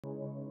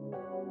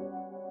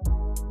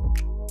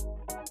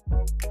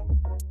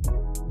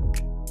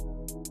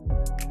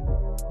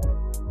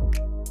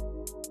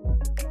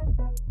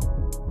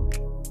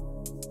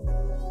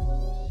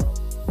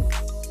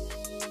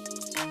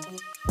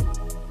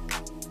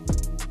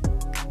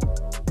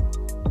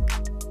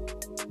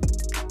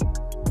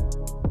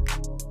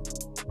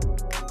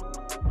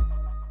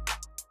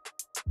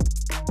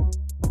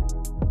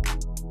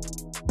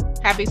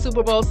Happy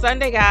Super Bowl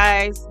Sunday,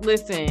 guys.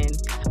 Listen,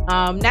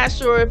 not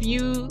sure if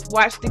you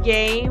watched the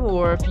game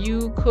or if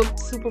you cooked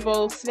Super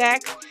Bowl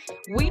snacks.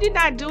 We did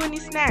not do any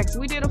snacks.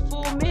 We did a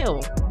full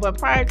meal. But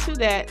prior to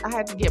that, I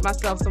had to get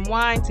myself some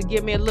wine to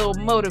give me a little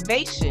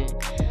motivation.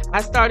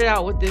 I started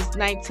out with this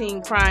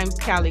 19 Crimes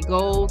Cali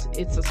Gold.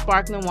 It's a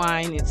sparkling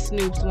wine. It's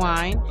Snoop's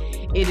wine.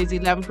 It is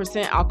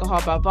 11%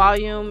 alcohol by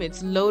volume.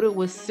 It's loaded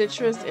with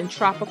citrus and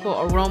tropical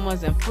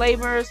aromas and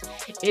flavors.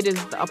 It is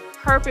a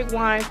perfect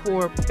wine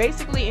for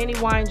basically any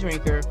wine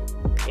drinker.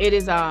 It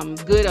is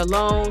good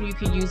alone. You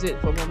can use it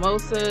for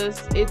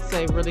mimosas. It's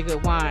a really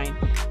good wine.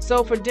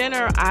 So for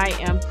dinner, I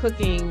am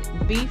cooking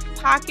beef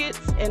pockets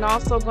and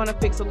also going to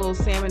fix a little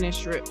salmon and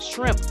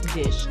shrimp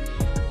dish.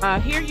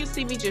 Here you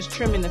see me just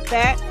trimming the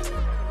fat.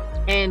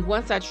 And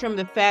once I trim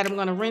the fat, I'm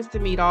going to rinse the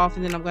meat off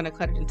and then I'm going to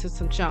cut it into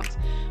some chunks.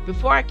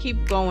 Before I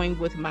keep going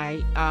with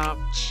my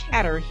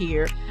chatter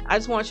here, I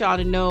just want y'all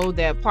to know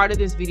that part of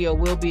this video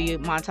will be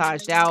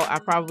montaged out. I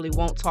probably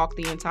won't talk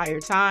the entire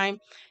time,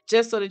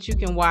 just so that you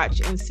can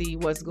watch and see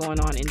what's going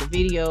on in the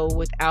video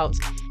without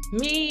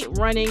me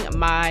running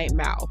my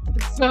mouth.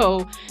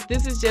 So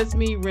this is just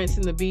me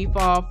rinsing the beef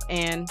off,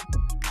 and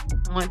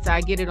once I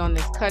get it on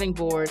this cutting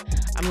board,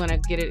 I'm going to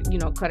get it,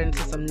 cut into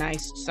some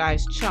nice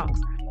sized chunks.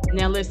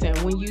 Now listen,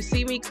 when you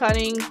see me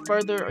cutting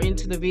further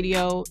into the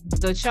video,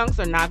 the chunks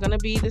are not going to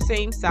be the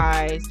same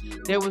size.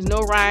 There was no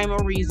rhyme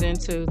or reason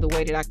to the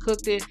way that I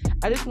cooked it.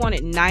 I just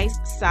wanted nice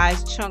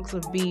sized chunks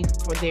of beef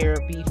for their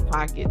beef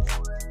pockets.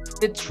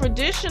 The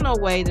traditional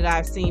way that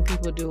I've seen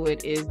people do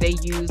it is they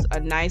use a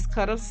nice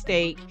cut of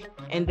steak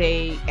and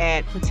they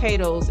add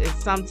potatoes and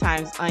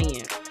sometimes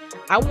onion.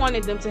 I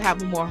wanted them to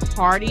have a more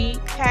hearty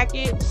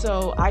packet,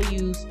 so I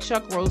used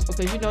chuck roast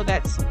because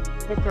that's a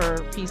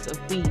thicker piece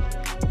of beef.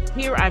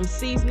 Here I'm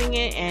seasoning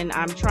it, and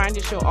I'm trying to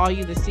show all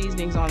you the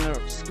seasonings on the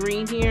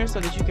screen here so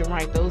that you can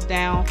write those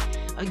down.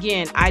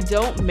 Again, I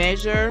don't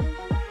measure.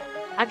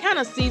 I kind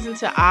of season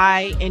to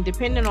eye, and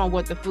depending on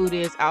what the food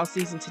is, I'll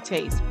season to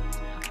taste.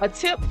 A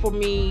tip for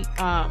me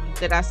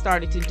that I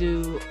started to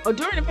do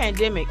during the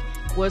pandemic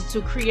was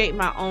to create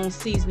my own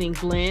seasoning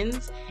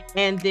blends.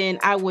 And then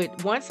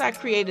once I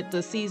created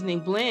the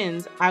seasoning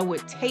blends, I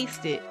would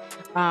taste it,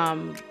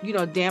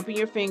 dampen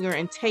your finger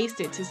and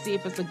taste it to see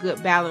if it's a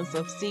good balance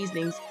of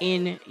seasonings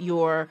in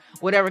your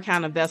whatever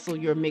kind of vessel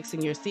you're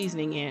mixing your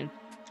seasoning in.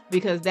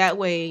 Because that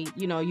way,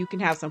 you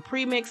can have some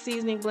pre-mixed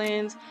seasoning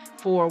blends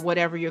for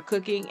whatever you're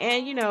cooking.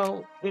 And,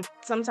 it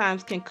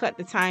sometimes can cut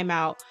the time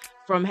out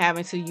from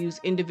having to use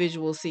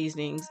individual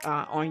seasonings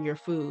on your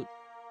food.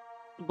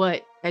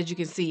 But as you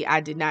can see, I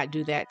did not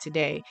do that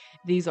today.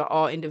 These are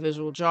all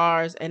individual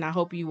jars, and I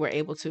hope you were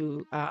able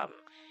to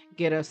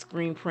get a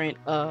screenshot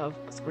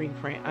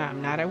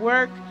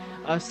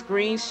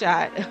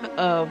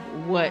of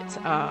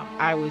what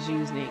I was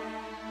using.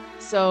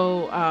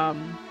 So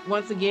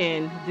once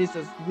again, this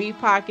is beef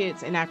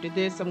pockets, and after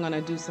this, I'm going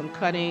to do some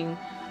cutting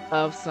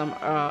of some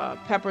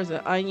peppers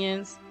and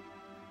onions,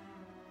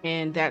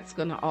 and that's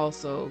going to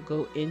also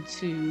go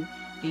into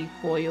the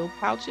foil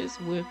pouches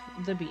with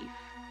the beef.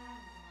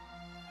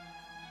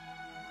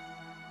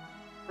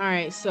 All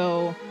right,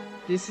 so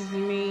this is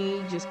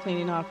me just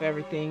cleaning off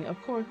everything.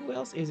 Of course, who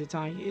else is it,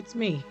 Tanya? It's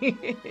me.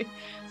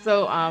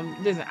 So,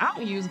 listen, I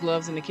don't use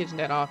gloves in the kitchen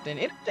that often.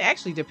 It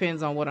actually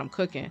depends on what I'm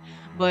cooking.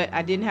 But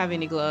I didn't have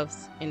any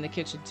gloves in the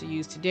kitchen to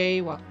use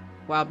today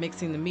while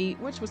mixing the meat,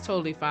 which was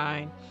totally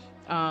fine.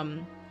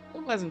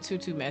 It wasn't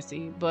too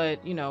messy.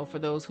 But, for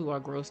those who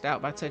are grossed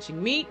out by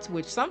touching meat,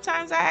 which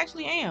sometimes I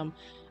actually am,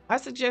 I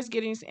suggest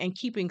getting and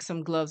keeping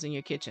some gloves in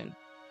your kitchen.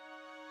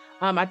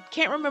 I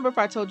can't remember if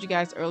I told you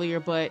guys earlier,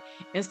 but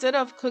instead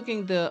of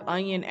cooking the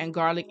onion and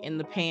garlic in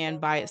the pan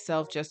by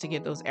itself just to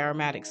get those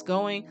aromatics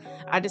going,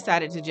 I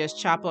decided to just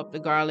chop up the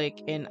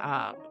garlic and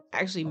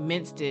actually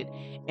minced it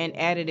and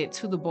added it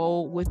to the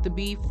bowl with the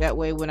beef. That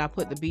way, when I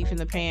put the beef in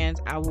the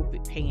pans, I will be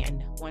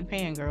one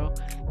pan, girl.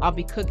 I'll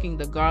be cooking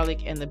the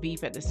garlic and the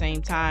beef at the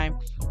same time,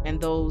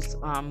 and those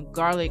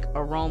garlic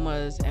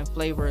aromas and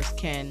flavors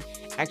can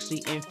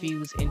actually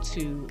infuse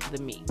into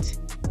the meat.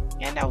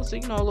 And that was, a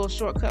little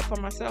shortcut for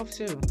myself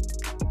too.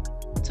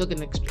 Took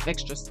an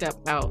extra step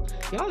out.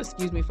 Y'all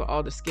excuse me for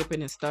all the skipping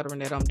and stuttering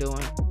that I'm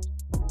doing.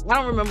 I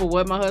don't remember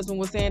what my husband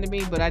was saying to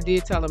me, but I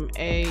did tell him,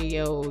 hey,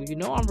 yo,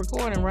 I'm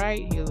recording,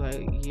 right? He was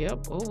like,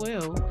 yep, oh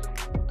well.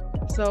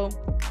 So,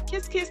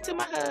 kiss to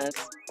my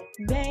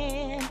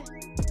husband.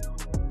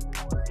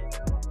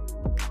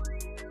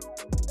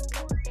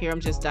 Here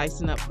I'm just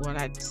dicing up when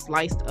I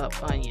sliced up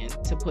onion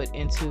to put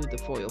into the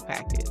foil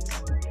packets.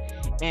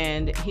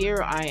 And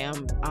here I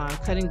am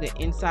cutting the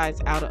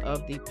insides out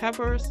of the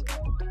peppers.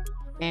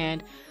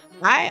 And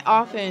I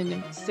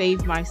often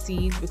save my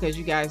seeds because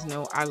you guys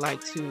know I like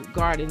to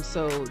garden.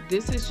 So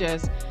this is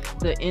just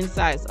the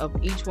insides of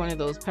each one of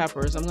those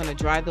peppers. I'm going to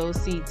dry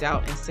those seeds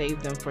out and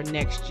save them for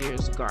next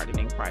year's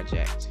gardening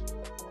project.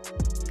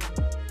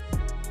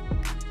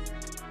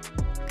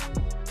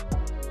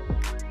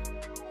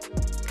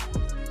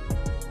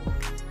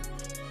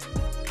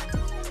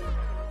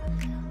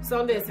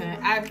 So listen,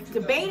 I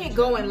debated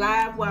going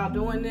live while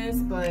doing this,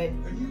 but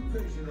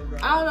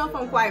I don't know if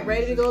I'm quite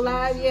ready to go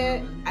live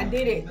yet. I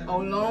did it a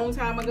long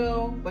time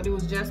ago, but it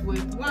was just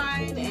with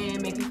wine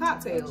and making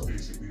cocktails.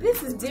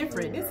 This is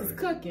different. This is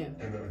cooking.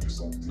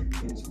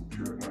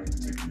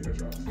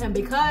 And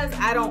because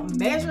I don't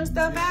measure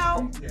stuff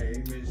out,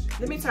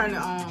 let me turn the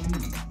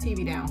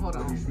TV down. Hold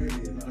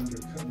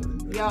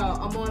on. Y'all,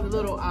 I'm on the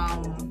little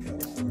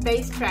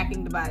face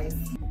tracking device.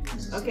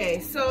 Okay,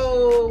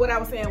 so what I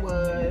was saying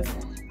was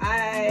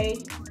I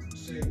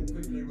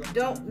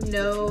don't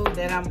know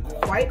that I'm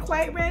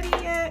quite ready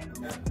yet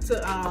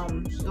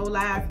to go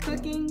live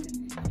cooking.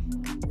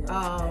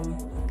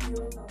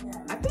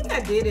 I think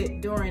I did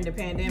it during the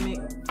pandemic,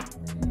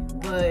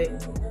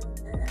 but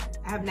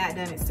I have not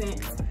done it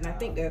since. And I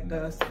think that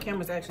the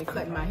camera's actually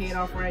cutting my head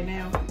off right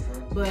now.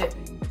 But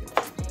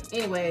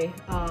anyway,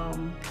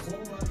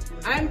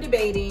 I'm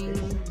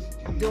debating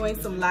doing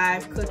some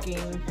live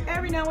cooking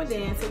every now and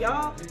then. So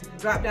y'all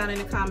drop down in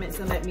the comments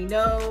and let me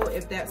know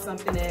if that's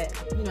something that,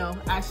 you know,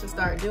 I should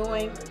start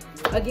doing.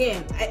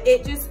 Again,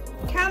 it just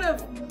kind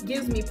of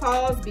gives me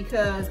pause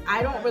because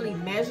I don't really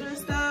measure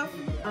stuff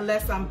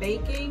unless I'm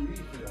baking.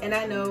 And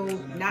I know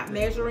not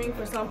measuring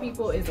for some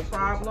people is a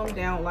problem.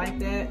 They don't like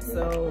that.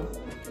 So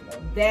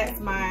that's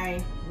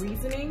my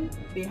reasoning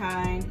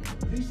behind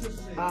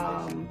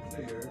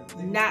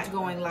not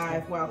going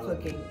live while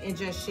cooking and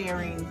just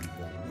sharing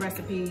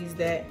recipes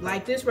that,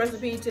 like this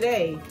recipe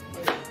today,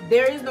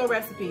 there is no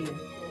recipe.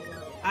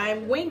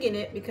 I'm winging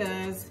it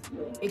because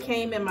it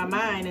came in my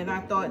mind and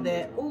I thought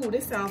that, ooh,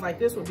 this sounds like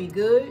this would be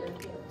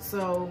good.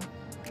 So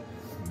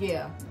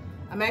yeah,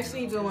 I'm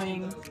actually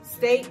doing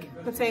steak,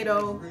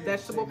 potato,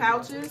 vegetable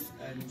pouches,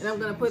 and I'm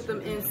gonna put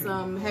them in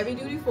some heavy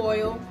duty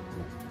foil.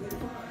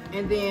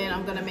 And then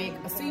I'm gonna make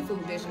a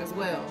seafood dish as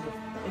well.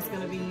 It's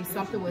gonna be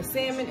something with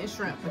salmon and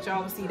shrimp, but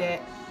y'all will see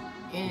that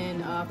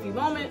in a few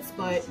moments.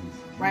 But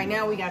right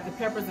now we got the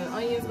peppers and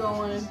onions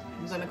going.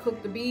 I'm gonna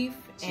cook the beef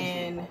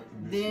and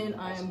then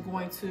I'm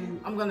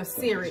gonna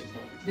sear it.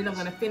 Then I'm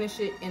gonna finish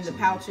it in the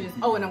pouches.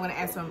 Oh, and I'm gonna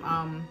add some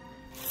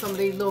of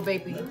these little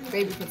baby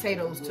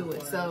potatoes to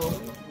it. So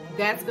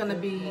that's gonna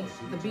be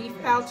the beef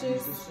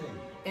pouches.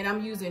 And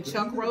I'm using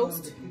chuck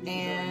roast.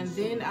 And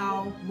then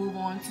I'll move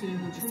on to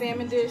the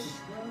salmon dish,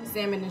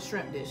 salmon and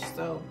shrimp dish.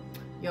 So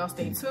y'all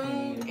stay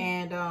tuned.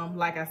 And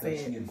like I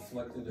said,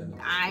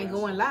 I ain't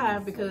going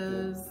live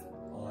because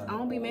I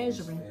don't be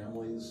measuring.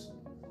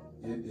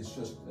 It's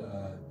just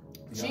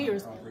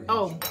cheers.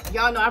 Oh,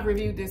 y'all know I've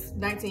reviewed this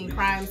 19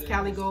 Crimes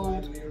Cali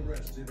Gold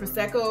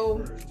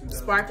Prosecco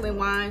sparkling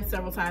wine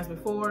several times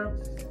before.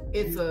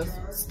 It's a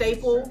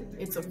staple.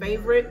 It's a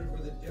favorite.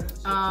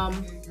 It's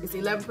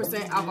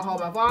 11% alcohol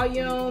by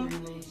volume,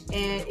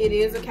 and it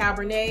is a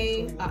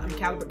Cabernet,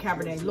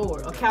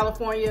 a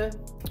California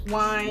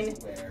wine.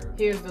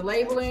 Here's the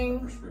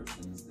labeling,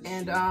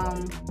 and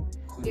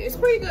it's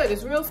pretty good.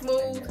 It's real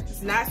smooth.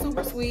 It's not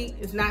super sweet.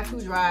 It's not too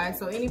dry.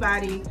 So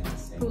anybody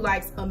who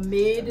likes a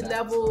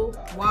mid-level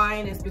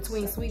wine that's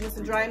between sweetness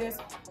and dryness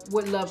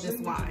would love this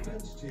wine.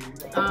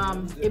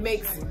 It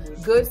makes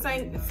good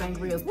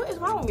sangrias. What is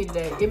wrong with me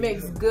today? It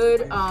makes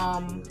good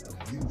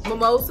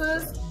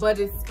mimosas, but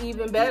it's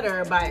even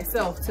better by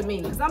itself to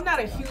me because I'm not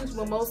a huge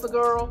mimosa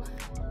girl.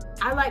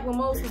 I like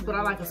mimosas, but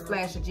I like a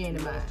splash of gin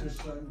in mine.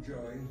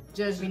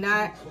 Judge me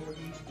not.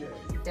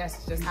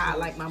 That's just how I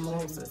like my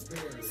mimosas.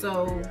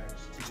 So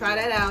try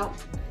that out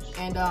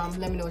and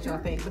let me know what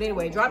y'all think. But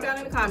anyway, drop down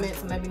in the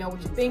comments and let me know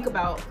what you think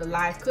about the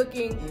live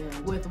cooking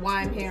with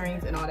wine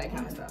pairings and all that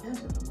kind of stuff.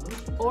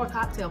 Or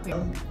cocktail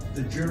pairing.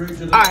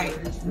 All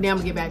right, now I'm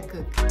gonna get back to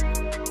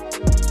cooking.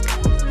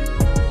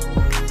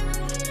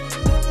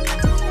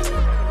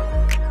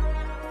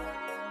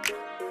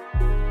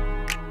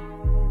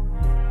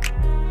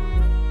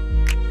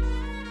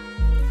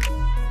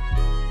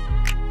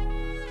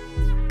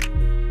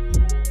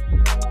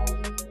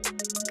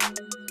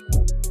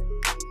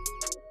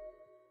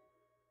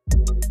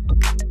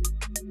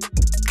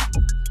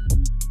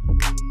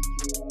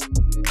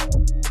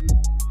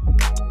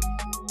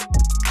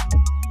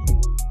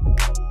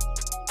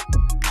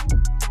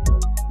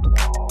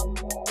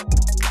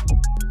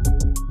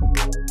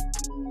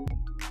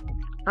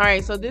 All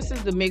right, so this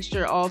is the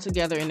mixture all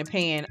together in the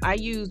pan. I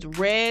used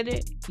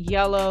red,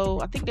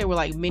 yellow, I think they were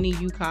like mini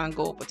Yukon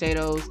Gold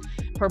potatoes,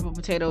 purple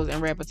potatoes, and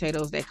red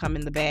potatoes that come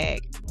in the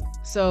bag.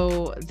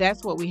 So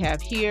that's what we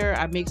have here.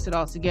 I mixed it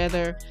all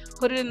together,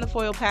 put it in the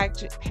foil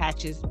pouches.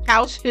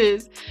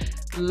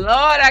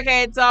 Lord, I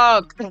can't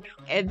talk.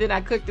 And then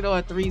I cooked it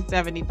on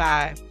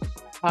 375.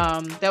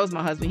 That was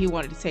my husband. He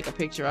wanted to take a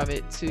picture of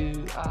it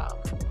to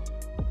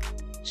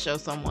show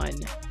someone,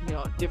 you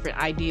know, different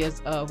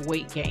ideas of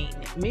weight gain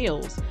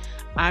meals.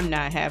 I'm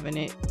not having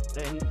it,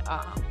 and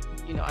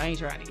you know, I ain't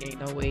trying to gain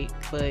no weight,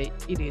 but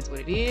it is what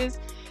it is.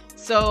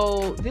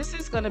 So this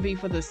is going to be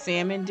for the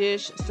salmon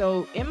dish.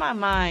 So in my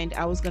mind,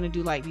 I was going to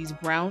do like these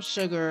brown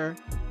sugar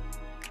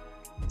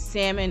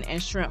salmon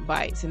and shrimp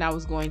bites, and I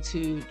was going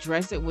to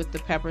dress it with the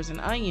peppers and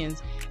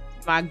onions.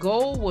 My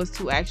goal was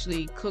to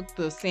actually cook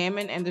the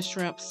salmon and the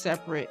shrimp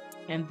separate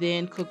and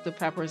then cook the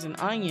peppers and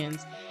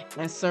onions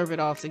and serve it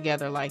all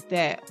together like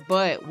that.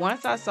 But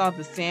once I saw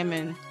the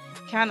salmon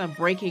kind of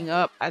breaking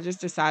up, I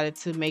just decided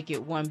to make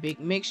it one big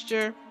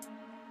mixture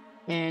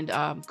and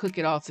cook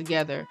it all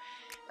together.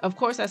 Of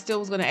course, I still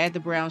was going to add the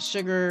brown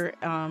sugar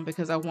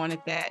because I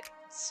wanted that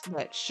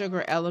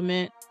sugar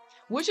element,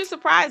 which is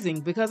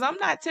surprising because I'm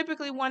not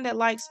typically one that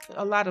likes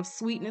a lot of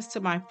sweetness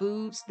to my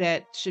foods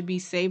that should be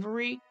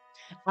savory.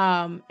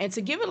 And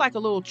to give it like a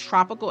little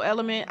tropical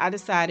element, I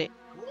decided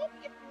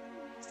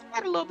let's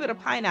add a little bit of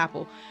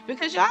pineapple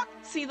because y'all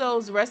see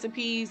those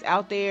recipes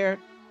out there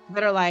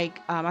that are like,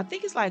 I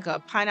think it's like a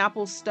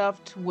pineapple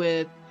stuffed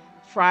with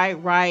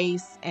fried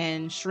rice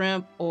and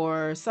shrimp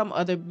or some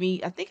other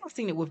meat. I think I've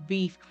seen it with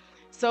beef.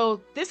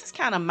 So this is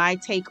kind of my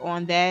take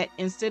on that.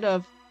 Instead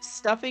of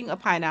stuffing a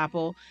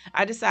pineapple,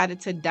 I decided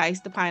to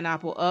dice the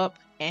pineapple up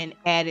and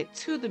add it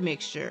to the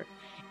mixture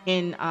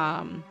and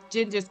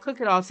just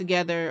cook it all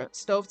together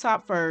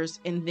stovetop first,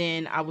 and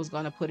then I was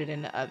going to put it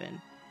in the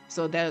oven.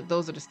 So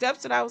those are the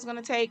steps that I was going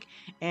to take,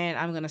 and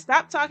I'm going to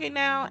stop talking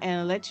now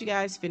and let you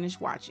guys finish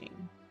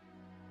watching.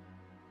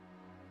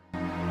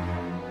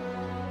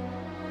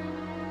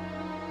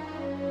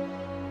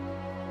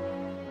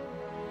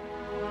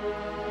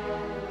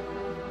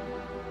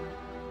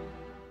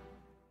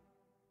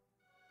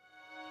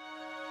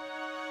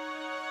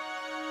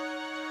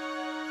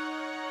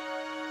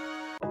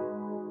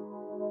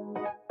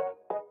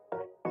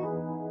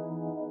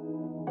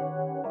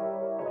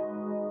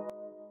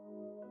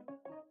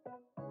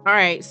 All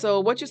right,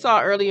 so what you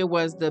saw earlier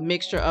was the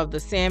mixture of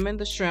the salmon,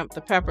 the shrimp,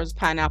 the peppers,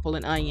 pineapple,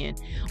 and onion.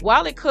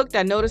 While it cooked,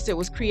 I noticed it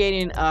was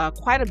creating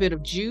quite a bit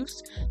of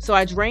juice. So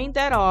I drained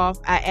that off.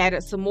 I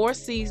added some more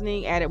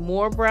seasoning, added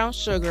more brown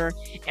sugar,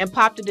 and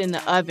popped it in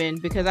the oven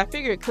because I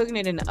figured cooking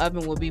it in the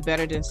oven would be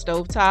better than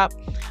stovetop.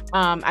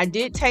 I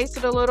did taste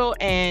it a little,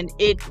 and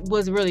it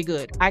was really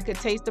good. I could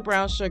taste the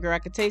brown sugar. I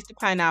could taste the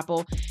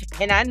pineapple.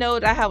 And I know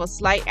that I have a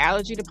slight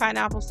allergy to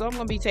pineapple, so I'm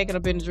going to be taking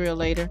a Benadryl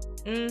later.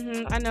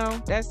 I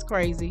know, that's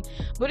crazy.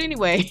 But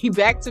anyway,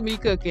 back to me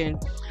cooking.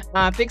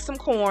 Fix some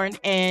corn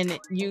and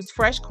use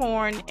fresh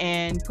corn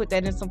and put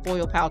that in some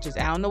foil pouches.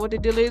 I don't know what the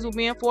deal is with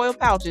me in foil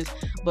pouches,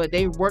 but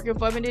they working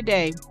for me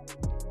today.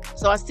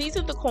 So I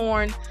seasoned the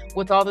corn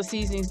with all the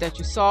seasonings that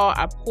you saw.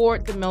 I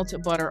poured the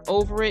melted butter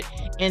over it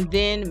and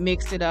then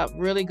mixed it up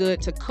really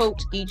good to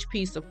coat each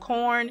piece of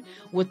corn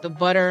with the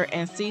butter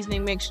and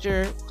seasoning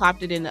mixture.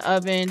 Popped it in the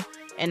oven,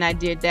 and I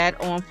did that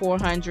on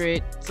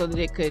 400 so that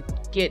it could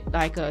get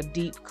like a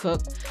deep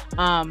cook.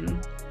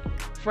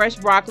 Fresh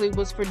broccoli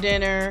was for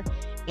dinner,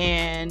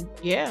 and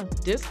yeah,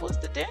 this was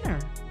the dinner.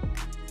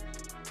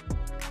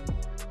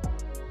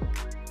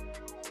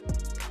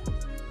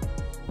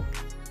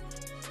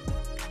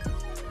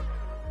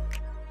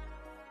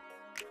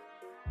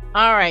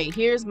 All right,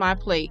 here's my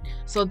plate.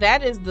 So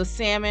that is the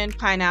salmon,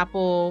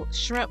 pineapple,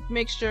 shrimp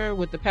mixture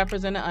with the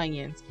peppers and the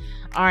onions.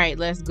 All right,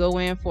 let's go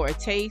in for a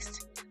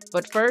taste.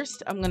 But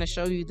first, I'm going to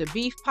show you the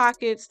beef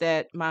pockets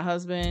that my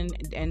husband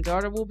and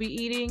daughter will be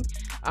eating.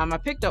 I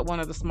picked up one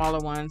of the smaller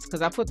ones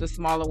because I put the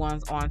smaller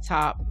ones on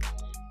top.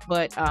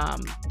 But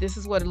this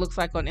is what it looks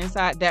like on the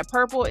inside. That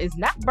purple is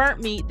not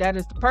burnt meat. That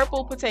is the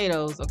purple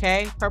potatoes,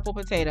 okay? Purple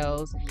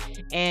potatoes.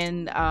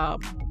 And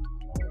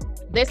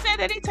they said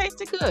that it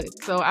tasted good.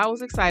 So I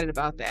was excited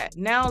about that.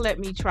 Now let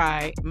me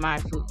try my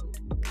food.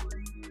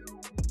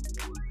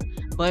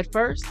 But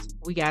first,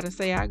 we got to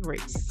say our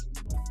grace.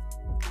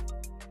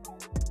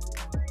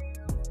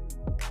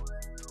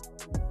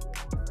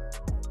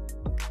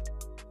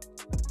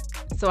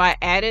 So I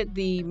added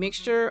the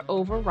mixture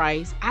over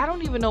rice. I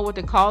don't even know what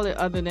to call it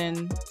other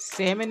than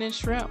salmon and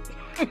shrimp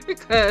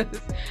because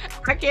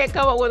I can't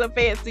come up with a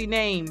fancy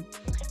name.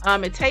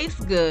 It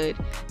tastes good.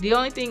 The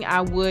only thing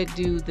I would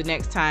do the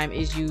next time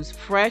is use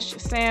fresh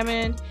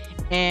salmon,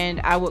 and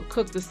I would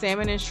cook the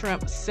salmon and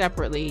shrimp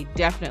separately,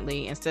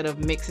 definitely, instead of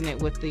mixing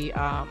it with the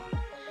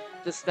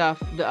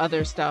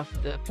other stuff,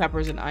 the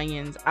peppers and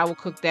onions. I will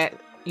cook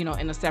that, in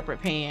a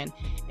separate pan,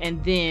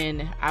 and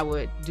then I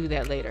would do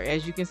that later.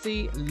 As you can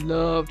see,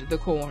 loved the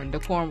corn. The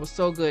corn was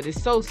so good.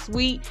 It's so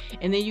sweet,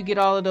 and then you get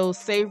all of those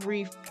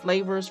savory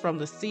flavors from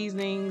the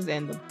seasonings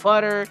and the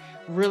butter.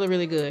 Really,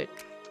 really good.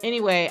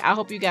 Anyway, I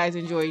hope you guys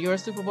enjoy your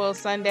Super Bowl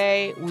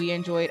Sunday. We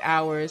enjoyed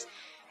ours.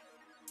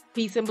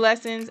 Peace and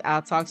blessings.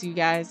 I'll talk to you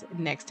guys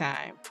next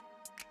time.